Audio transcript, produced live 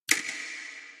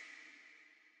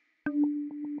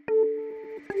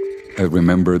I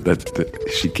remember that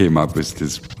she came up with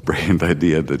this brilliant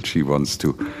idea that she wants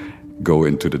to go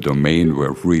into the domain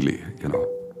where really,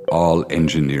 all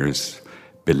engineers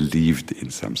believed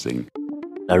in something.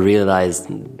 I realized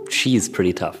she's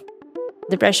pretty tough.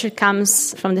 The pressure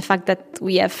comes from the fact that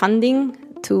we have funding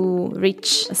to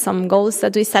reach some goals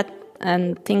that we set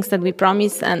and things that we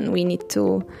promise, and we need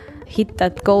to hit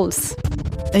that goals.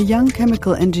 A young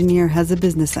chemical engineer has a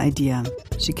business idea.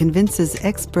 She convinces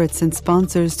experts and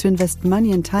sponsors to invest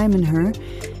money and time in her,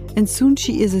 and soon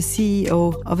she is a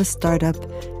CEO of a startup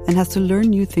and has to learn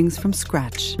new things from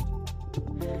scratch.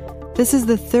 This is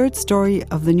the third story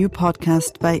of the new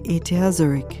podcast by ETH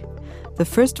Zurich. The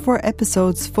first 4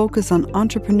 episodes focus on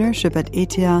entrepreneurship at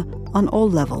ETH on all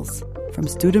levels, from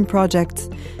student projects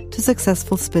to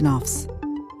successful spin-offs.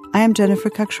 I am Jennifer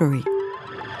Kakshuri.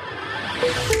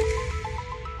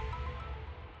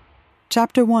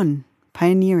 Chapter 1.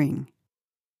 Pioneering.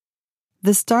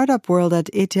 The startup world at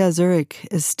ETH Zurich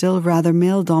is still rather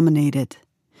male-dominated.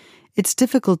 It's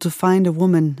difficult to find a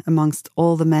woman amongst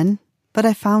all the men, but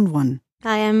I found one.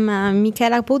 I am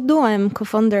Michela Puddu. I am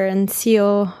co-founder and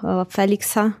CEO of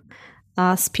Helixa,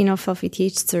 a spin-off of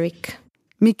ETH Zurich.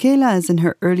 Michela is in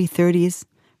her early 30s.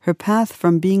 Her path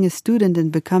from being a student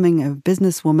and becoming a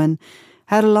businesswoman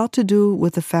had a lot to do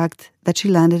with the fact that she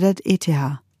landed at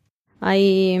ETH. I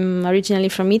am originally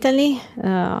from Italy.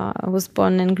 I was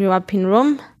born and grew up in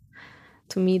Rome,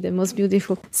 to me the most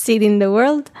beautiful city in the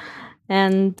world.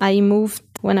 And I moved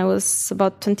when I was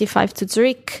about 25 to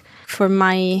Zurich for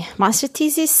my master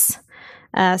thesis.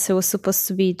 So it was supposed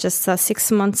to be just a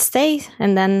 6-month stay.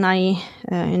 And then I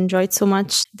enjoyed so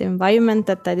much the environment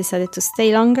that I decided to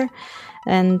stay longer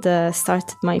and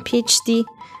started my PhD.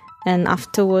 And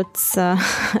afterwards,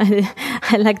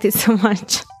 I liked it so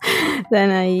much. Then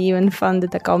I even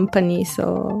founded a company.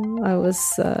 So I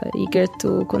was eager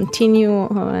to continue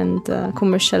and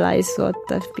commercialize what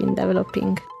I've been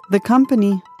developing. The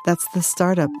company, that's the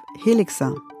startup,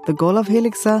 Helixa. The goal of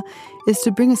Helixa is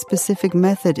to bring a specific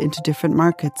method into different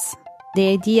markets. The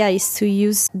idea is to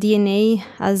use DNA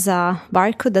as a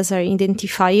barcode, as our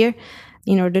identifier,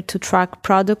 in order to track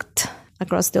product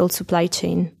across the whole supply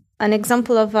chain. An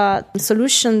example of a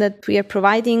solution that we are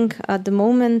providing at the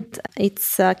moment,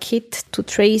 it's a kit to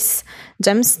trace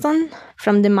gemstone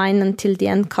from the mine until the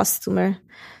end customer.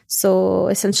 So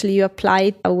essentially you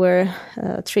apply our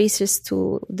tracers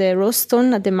to the raw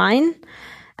stone at the mine,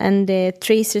 and the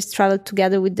tracers travel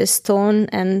together with the stone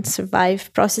and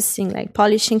survive processing like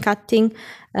polishing, cutting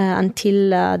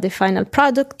until the final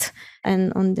product.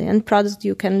 And on the end product,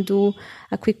 you can do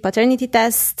a quick paternity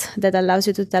test that allows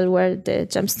you to tell where the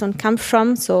gemstone comes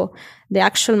from. So the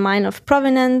actual mine of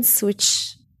provenance,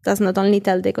 which does not only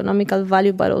tell the economical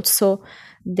value, but also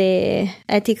the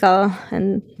ethical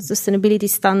and sustainability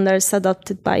standards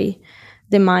adopted by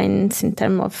the mines in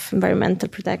terms of environmental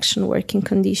protection, working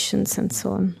conditions, and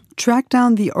so on. Track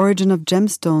down the origin of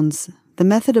gemstones. The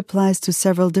method applies to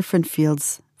several different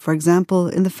fields. For example,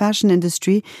 in the fashion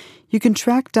industry, you can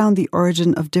track down the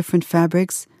origin of different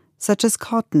fabrics, such as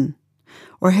cotton.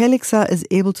 Or Helixa is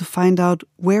able to find out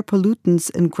where pollutants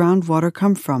in groundwater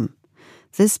come from.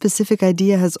 This specific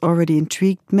idea has already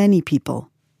intrigued many people.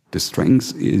 The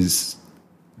strength is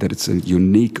that it's a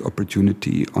unique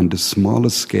opportunity on the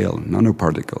smallest scale,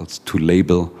 nanoparticles, to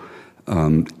label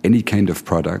any kind of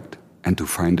product and to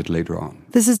find it later on.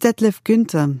 This is Detlef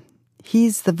Günther.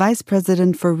 He's the Vice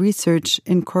President for Research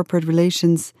in Corporate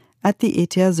Relations at the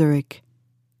ETH Zurich.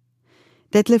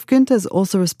 Detlef Günther is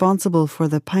also responsible for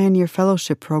the Pioneer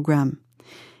Fellowship program.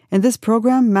 In this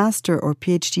program, master or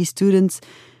PhD students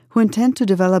who intend to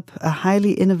develop a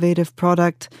highly innovative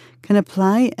product can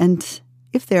apply, and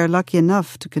if they are lucky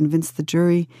enough to convince the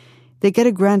jury, they get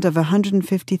a grant of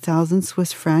 150,000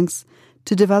 Swiss francs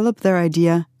to develop their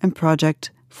idea and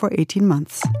project for 18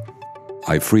 months.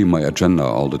 I free my agenda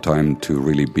all the time to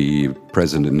really be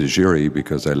present in the jury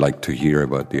because I like to hear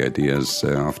about the ideas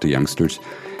of the youngsters.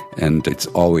 And it's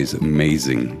always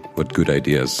amazing what good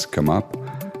ideas come up.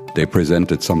 They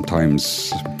present it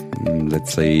sometimes,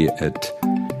 let's say, at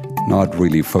not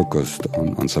really focused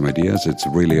on some ideas. It's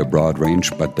really a broad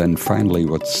range. But then finally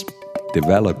what's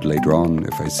developed later on,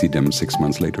 if I see them 6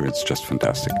 months later, it's just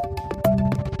fantastic.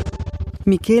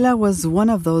 Michela was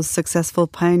one of those successful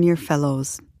Pioneer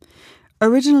Fellows.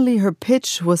 Originally, her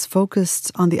pitch was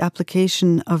focused on the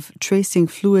application of tracing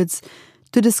fluids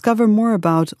to discover more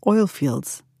about oil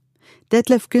fields.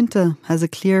 Detlef Günther has a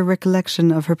clear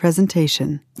recollection of her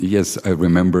presentation. Yes, I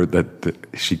remember that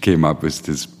she came up with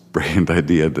this brilliant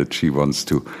idea that she wants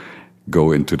to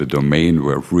go into the domain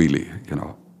where really,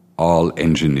 all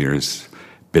engineers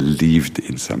believed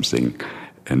in something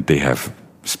and they have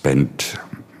spent,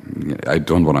 I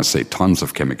don't want to say tons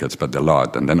of chemicals, but a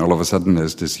lot. And then all of a sudden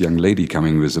there's this young lady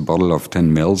coming with a bottle of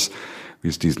 10 mils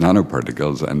with these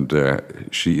nanoparticles, and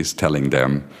she is telling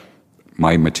them,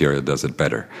 my material does it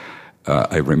better.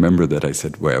 I remember that I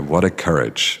said, well, what a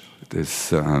courage,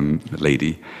 this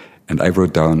lady. And I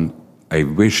wrote down, I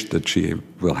wish that she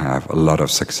will have a lot of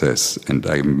success. And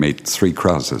I made 3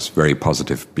 crosses, very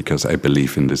positive, because I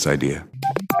believe in this idea.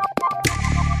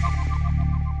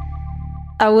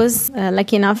 I was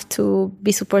lucky enough to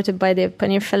be supported by the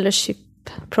Pioneer Fellowship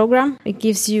program. It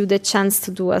gives you the chance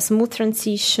to do a smooth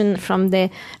transition from the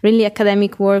really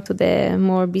academic work to the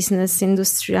more business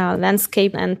industrial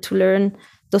landscape, and to learn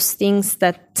those things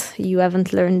that you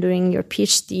haven't learned during your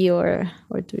PhD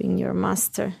or during your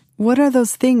master. What are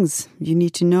those things you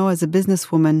need to know as a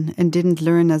businesswoman and didn't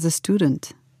learn as a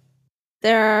student?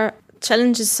 There are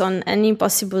challenges on any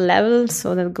possible level,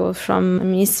 so that go from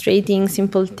administrating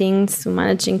simple things to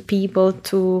managing people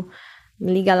to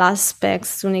legal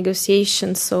aspects to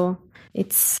negotiations. So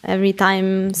it's every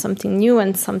time something new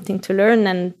and something to learn,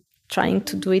 and trying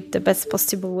to do it the best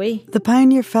possible way. The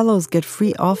Pioneer Fellows get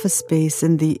free office space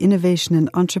in the Innovation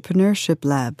and Entrepreneurship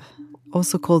Lab,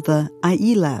 also called the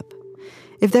IE Lab.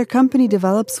 If their company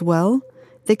develops well,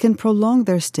 they can prolong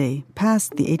their stay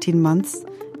past the 18 months,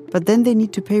 but then they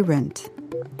need to pay rent.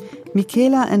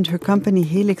 Michaela and her company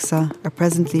Helixa are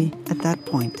presently at that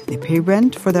point. They pay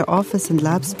rent for their office and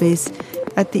lab space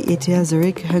at the ETH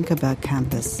Zurich Hönckerberg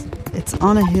campus. It's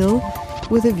on a hill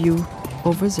with a view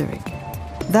over Zurich.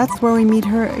 That's where we meet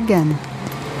her again.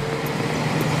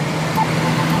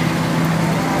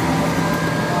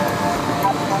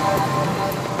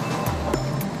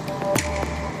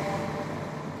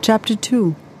 Chapter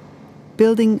 2.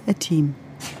 Building a team.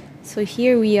 So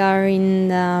here we are in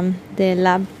the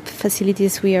lab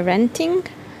facilities we are renting.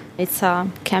 It's a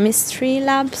chemistry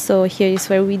lab, so here is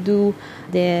where we do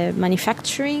the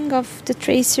manufacturing of the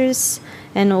tracers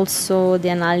and also the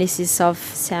analysis of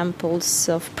samples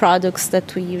of products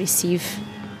that we receive.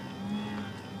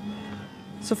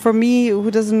 So for me, who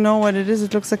doesn't know what it is,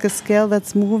 it looks like a scale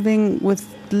that's moving with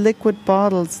liquid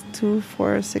bottles. 2,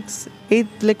 4, 6, 8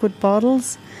 liquid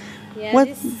bottles. Yeah,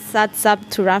 this adds up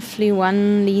to roughly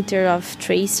 1 liter of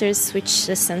tracers, which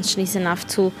essentially is enough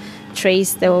to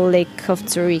trace the whole lake of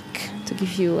Zurich, to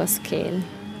give you a scale.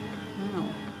 Wow.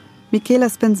 Michaela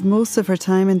spends most of her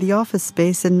time in the office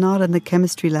space and not in the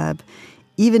chemistry lab,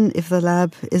 even if the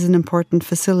lab is an important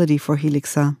facility for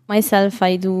Helixa. Myself,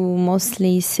 I do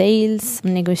mostly sales,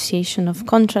 negotiation of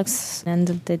contracts, and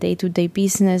the day-to-day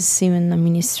business, even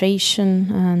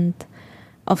administration. And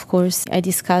of course, I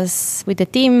discuss with the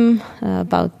team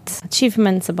about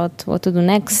achievements, about what to do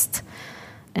next.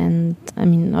 And I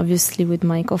mean, obviously with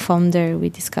my co-founder, we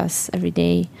discuss every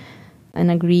day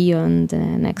and agree on the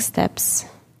next steps.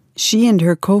 She and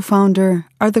her co-founder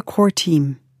are the core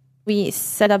team. We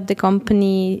set up the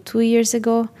company 2 years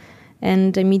ago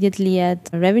and immediately had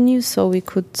revenue, so we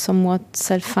could somewhat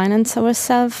self-finance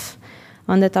ourselves.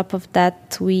 On the top of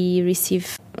that, we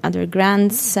receive other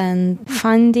grants and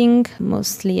funding,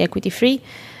 mostly equity-free,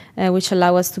 which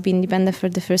allow us to be independent for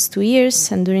the first 2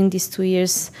 years. And during these 2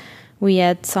 years, we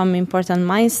had some important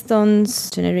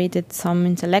milestones, generated some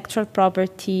intellectual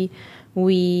property.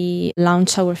 We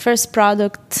launched our first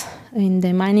product in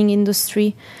the mining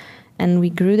industry, and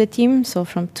we grew the team, so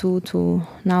from 2 to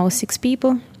now 6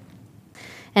 people.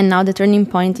 And now the turning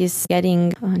point is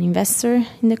getting an investor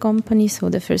in the company, so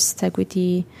the first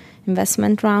equity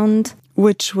investment round.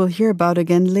 Which we'll hear about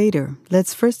again later.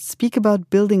 Let's first speak about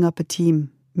building up a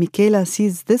team. Michaela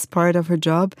sees this part of her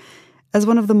job as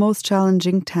one of the most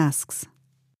challenging tasks.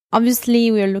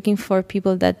 Obviously, we are looking for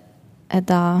people that had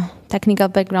a technical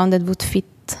background that would fit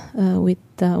with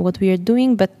what we are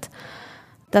doing, but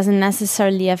doesn't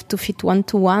necessarily have to fit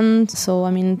one-to-one. So,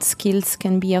 I mean, skills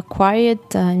can be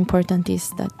acquired. Important is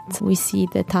that we see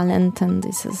the talent, and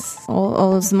this is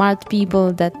all smart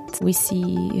people that we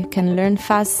see can learn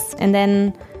fast. And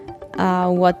then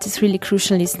what is really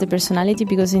crucial is the personality,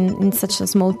 because in such a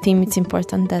small team, it's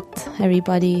important that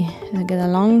everybody get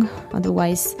along.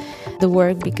 Otherwise, the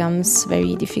work becomes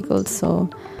very difficult. So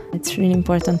it's really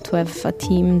important to have a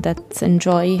team that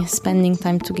enjoy spending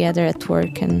time together at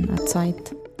work and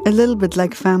outside. A little bit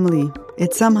like family.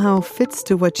 It somehow fits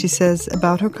to what she says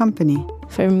about her company.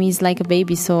 For me, it's like a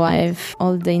baby, so I have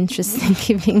all the interest in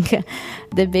keeping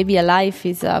the baby alive.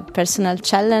 It's a personal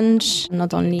challenge,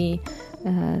 not only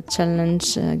a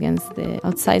challenge against the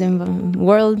outside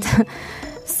world.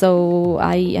 So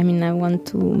I want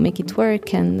to make it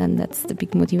work, and that's the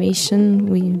big motivation.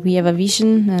 We have a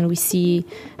vision, and we see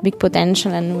big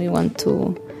potential, and we want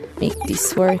to make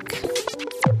this work.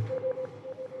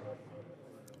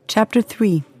 Chapter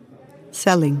 3.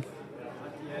 Selling.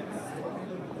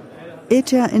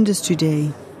 ETH Industry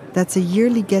Day, that's a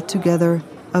yearly get-together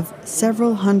of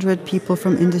several hundred people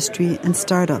from industry and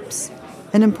startups,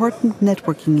 an important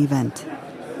networking event.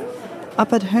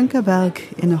 Up at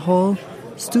Hönkerberg in a hall,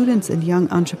 students and young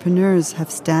entrepreneurs have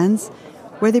stands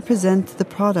where they present the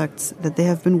products that they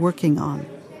have been working on.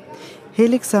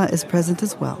 Helixa is present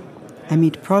as well. I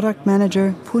meet product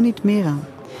manager Punit Mehra,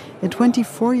 a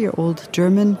 24-year-old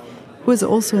German who is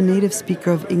also a native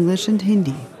speaker of English and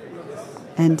Hindi.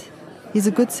 And he's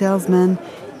a good salesman,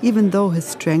 even though his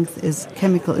strength is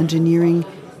chemical engineering,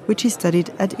 which he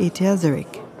studied at ETH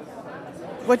Zurich.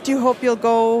 What do you hope you'll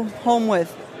go home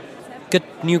with? Good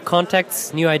new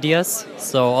contacts, new ideas.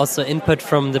 So also input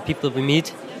from the people we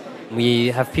meet. We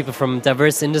have people from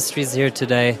diverse industries here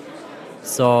today.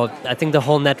 So I think the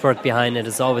whole network behind it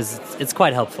it's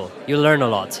quite helpful. You learn a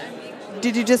lot.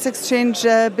 Did you just exchange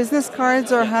business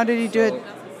cards, or how did you do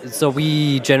it? So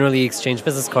we generally exchange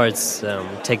business cards,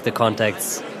 take the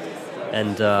contacts,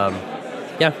 and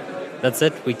that's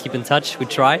it. We keep in touch, we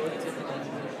try.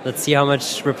 Let's see how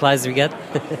much replies we get.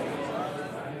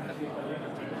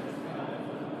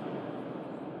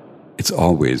 It's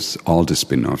always, all the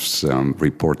spin-offs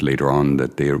report later on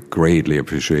that they greatly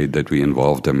appreciate that we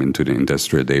involved them into the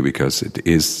Industrial Day, because it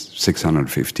is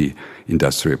 650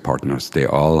 industrial partners. They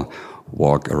all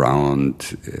walk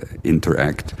around,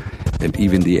 interact, and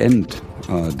even the end,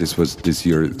 this was this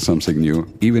year something new.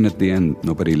 Even at the end,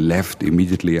 nobody left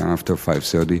immediately after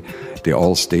 5:30. They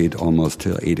all stayed almost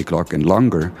till 8 o'clock and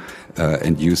longer,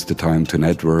 and used the time to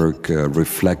network,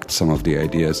 reflect some of the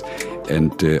ideas,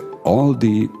 and all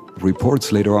the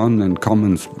reports later on and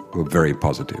comments were very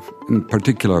positive, in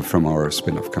particular from our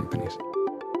spin-off companies.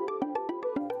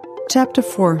 Chapter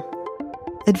 4.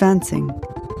 Advancing.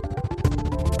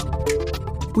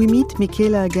 We meet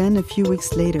Michaela again a few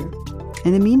weeks later.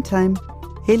 In the meantime,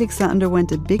 Helixa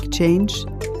underwent a big change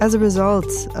as a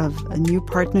result of a new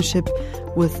partnership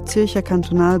with Zürcher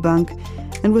Kantonalbank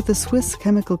and with the Swiss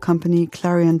chemical company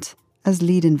Clariant as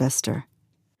lead investor.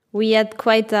 We had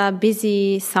quite a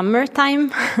busy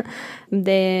summertime.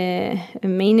 The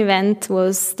main event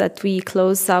was that we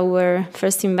closed our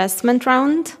first investment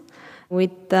round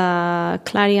with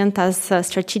Clariant as a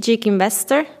strategic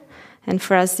investor. And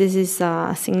for us, this is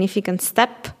a significant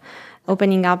step,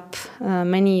 opening up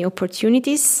many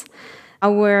opportunities.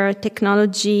 Our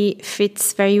technology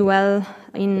fits very well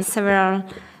in several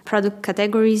product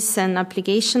categories and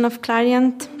application of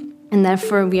Clariant. And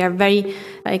therefore, we are very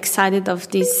excited of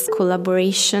this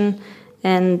collaboration,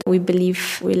 and we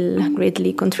believe will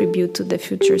greatly contribute to the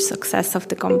future success of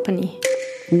the company.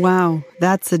 Wow,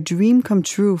 that's a dream come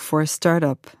true for a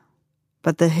startup.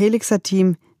 But the Helixa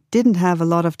team didn't have a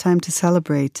lot of time to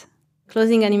celebrate.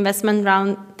 Closing an investment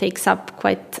round takes up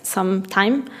quite some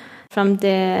time from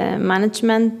the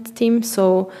management team,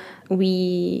 so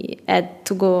we had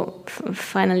to go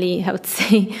finally, I would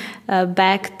say,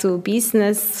 back to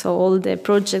business. So all the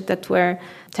projects that were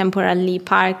temporarily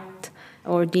parked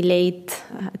or delayed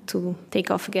to take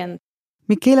off again.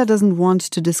 Michaela doesn't want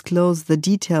to disclose the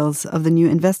details of the new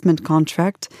investment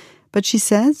contract, but she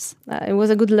says it was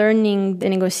a good learning, the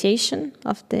negotiation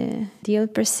of the deal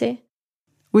per se.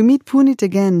 We meet Punit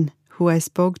again, who I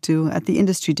spoke to at the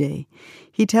Industry Day.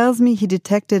 He tells me he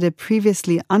detected a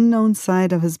previously unknown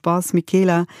side of his boss,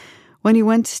 Michaela, when he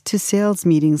went to sales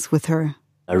meetings with her.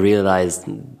 I realized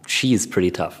she's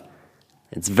pretty tough.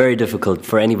 It's very difficult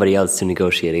for anybody else to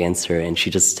negotiate against her, and she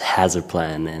just has her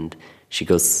plan, and she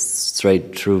goes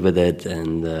straight through with it,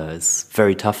 and is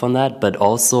very tough on that, but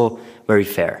also very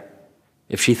fair.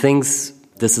 If she thinks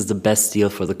this is the best deal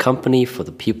for the company, for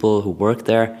the people who work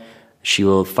there, she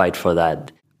will fight for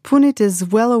that. Punit is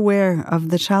well aware of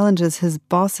the challenges his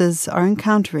bosses are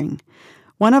encountering.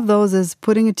 One of those is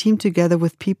putting a team together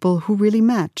with people who really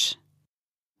match.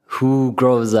 Who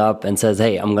grows up and says,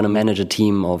 hey, I'm going to manage a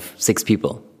team of 6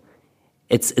 people?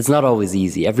 It's not always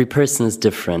easy. Every person is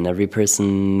different. Every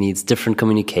person needs different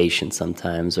communication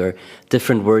sometimes, or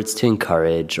different words to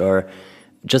encourage, or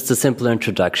just a simpler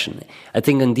introduction. I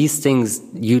think in these things,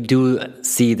 you do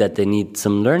see that they need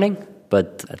some learning,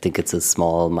 but I think it's a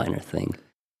small, minor thing.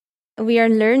 We are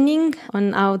learning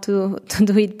on how to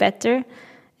do it better.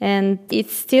 And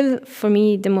it's still, for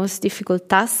me, the most difficult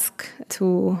task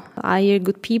to hire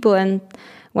good people. And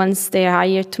once they are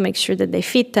hired, to make sure that they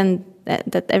fit and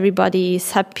that everybody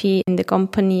is happy in the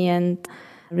company and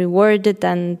rewarded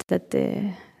and that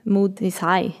the mood is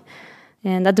high.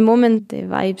 And at the moment, the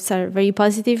vibes are very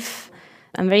positive.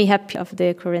 I'm very happy of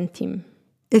the current team.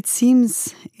 It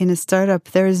seems in a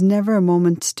startup, there is never a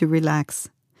moment to relax.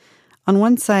 On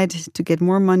one side, to get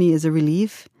more money is a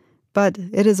relief, but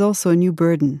it is also a new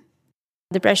burden.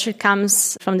 The pressure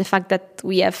comes from the fact that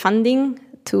we have funding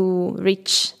to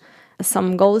reach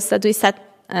some goals that we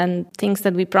set and things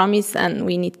that we promise, and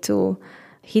we need to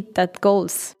hit that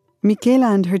goals.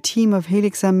 Michela and her team of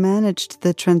Helixa managed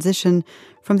the transition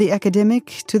from the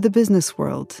academic to the business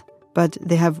world, but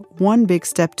they have one big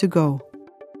step to go.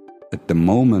 At the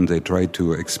moment, they try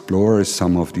to explore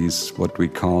some of these, what we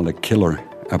call a killer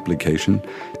application,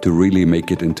 to really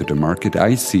make it into the market.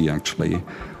 I see actually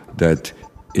that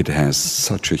it has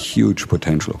such a huge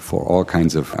potential for all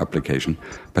kinds of application,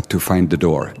 but to find the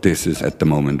door, this is at the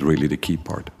moment really the key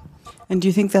part. And do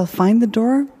you think they'll find the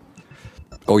door?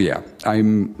 Oh yeah,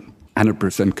 I'm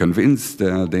 100% convinced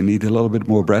they need a little bit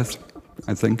more breath,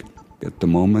 I think. At the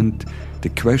moment, the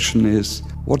question is,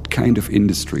 what kind of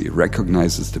industry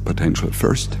recognizes the potential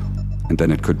first? And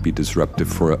then it could be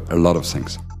disruptive for a lot of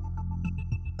things.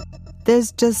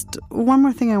 There's just one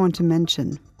more thing I want to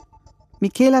mention.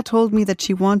 Michela told me that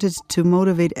she wanted to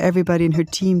motivate everybody in her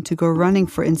team to go running,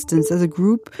 for instance, as a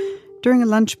group during a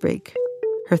lunch break.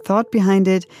 Her thought behind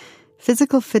it: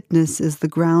 physical fitness is the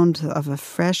ground of a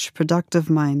fresh, productive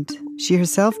mind. She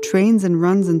herself trains and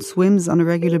runs and swims on a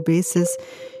regular basis.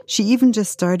 She even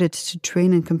just started to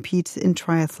train and compete in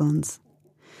triathlons.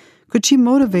 Could she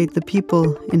motivate the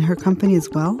people in her company as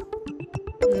well?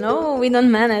 No, we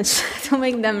don't manage to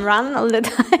make them run all the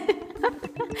time.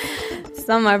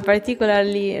 Some are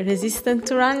particularly resistant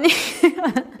to running.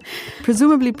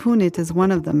 Presumably Punit is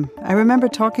one of them. I remember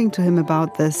talking to him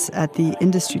about this at the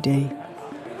industry day.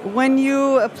 When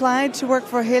you applied to work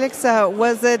for Helixa,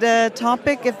 was it a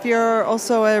topic if you're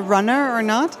also a runner or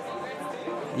not?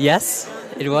 Yes,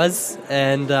 it was.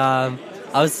 And I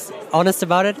was honest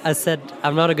about it. I said,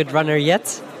 I'm not a good runner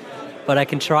yet, but I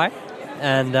can try.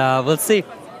 And we'll see.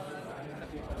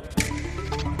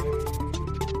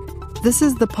 This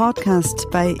is the podcast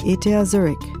by ETH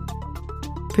Zurich.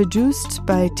 Produced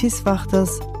by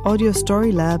Tiswachter's Audio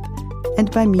Story Lab and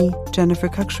by me, Jennifer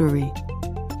Kakshuri.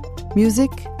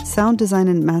 Music, sound design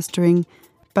and mastering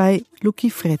by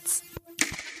Luki Fritz.